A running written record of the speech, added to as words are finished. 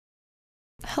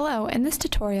Hello, in this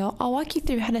tutorial, I'll walk you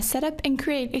through how to set up and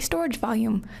create a storage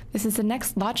volume. This is the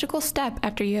next logical step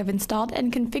after you have installed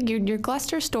and configured your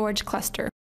Gluster storage cluster.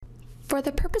 For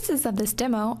the purposes of this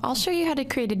demo, I'll show you how to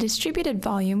create a distributed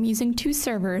volume using two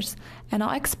servers, and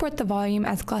I'll export the volume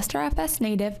as GlusterFS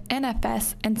native,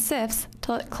 NFS, and CIFS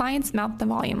to let clients mount the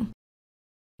volume.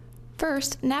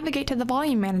 First, navigate to the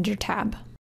Volume Manager tab.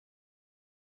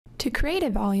 To create a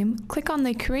volume, click on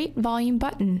the Create Volume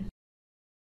button.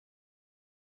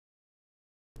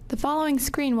 The following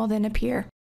screen will then appear.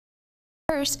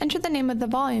 First, enter the name of the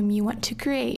volume you want to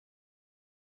create.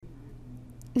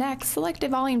 Next, select a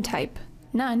volume type.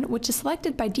 None, which is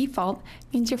selected by default,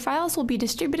 means your files will be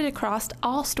distributed across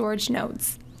all storage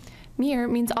nodes. Mirror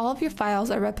means all of your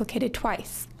files are replicated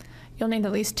twice. You'll need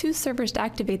at least two servers to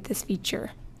activate this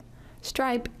feature.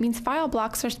 Stripe means file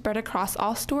blocks are spread across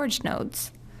all storage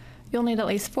nodes. You'll need at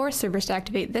least 4 servers to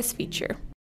activate this feature.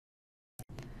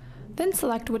 Then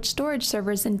select which storage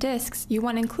servers and disks you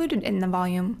want included in the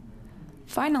volume.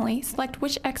 Finally, select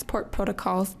which export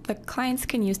protocols the clients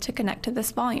can use to connect to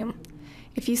this volume.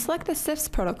 If you select the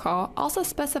CIFS protocol, also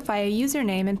specify a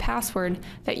username and password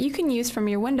that you can use from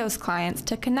your Windows clients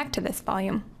to connect to this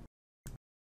volume.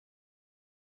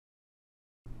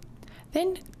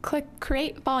 Then click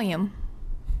Create Volume.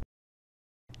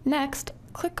 Next,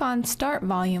 click on Start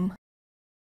Volume.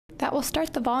 That will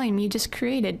start the volume you just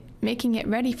created, making it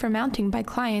ready for mounting by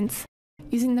clients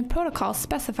using the protocol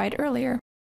specified earlier.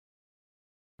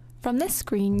 From this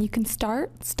screen, you can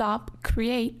start, stop,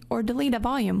 create, or delete a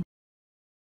volume.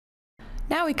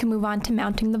 Now we can move on to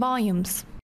mounting the volumes.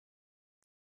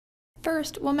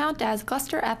 First, we'll mount as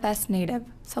GlusterFS native,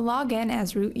 so log in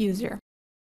as root user.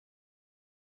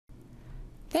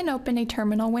 Then open a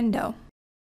terminal window.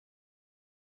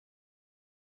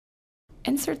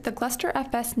 Insert the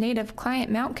GlusterFS native client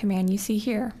mount command you see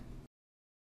here.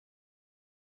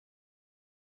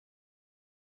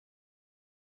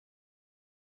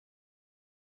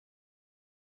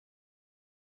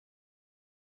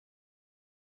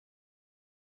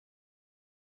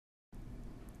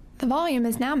 The volume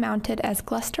is now mounted as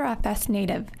GlusterFS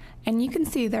native, and you can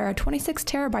see there are 26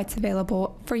 terabytes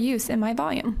available for use in my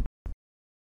volume.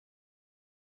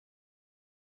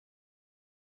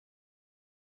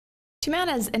 To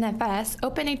mount as NFS,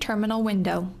 open a terminal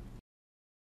window.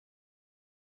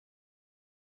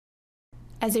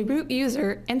 As a root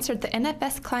user, insert the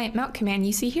NFS client mount command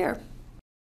you see here.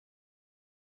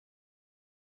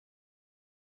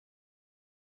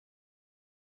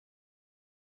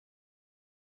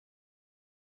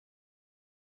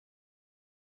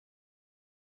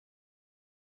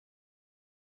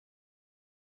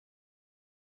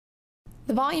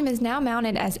 The volume is now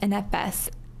mounted as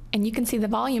NFS, and you can see the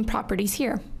volume properties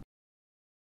here.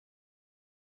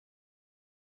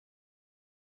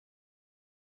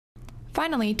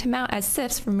 Finally, to mount as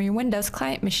CIFS from your Windows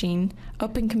client machine,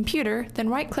 open Computer, then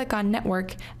right-click on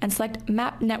Network and select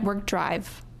Map Network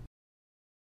Drive.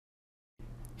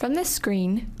 From this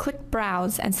screen, click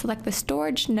Browse and select the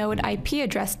storage node IP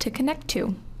address to connect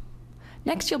to.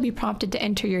 Next, you'll be prompted to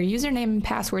enter your username and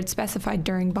password specified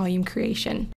during volume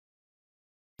creation.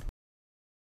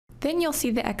 Then you'll see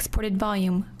the exported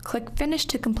volume. Click Finish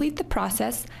to complete the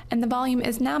process, and the volume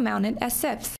is now mounted as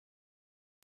CIFS.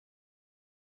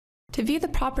 To view the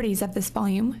properties of this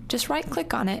volume, just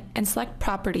right-click on it and select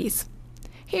Properties.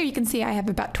 Here you can see I have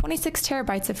about 26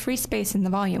 terabytes of free space in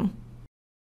the volume.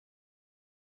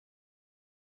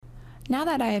 Now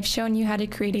that I have shown you how to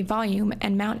create a volume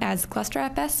and mount as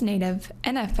GlusterFS native,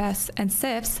 NFS, and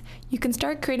CIFS, you can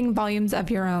start creating volumes of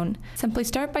your own. Simply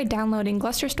start by downloading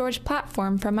Gluster Storage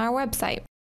Platform from our website.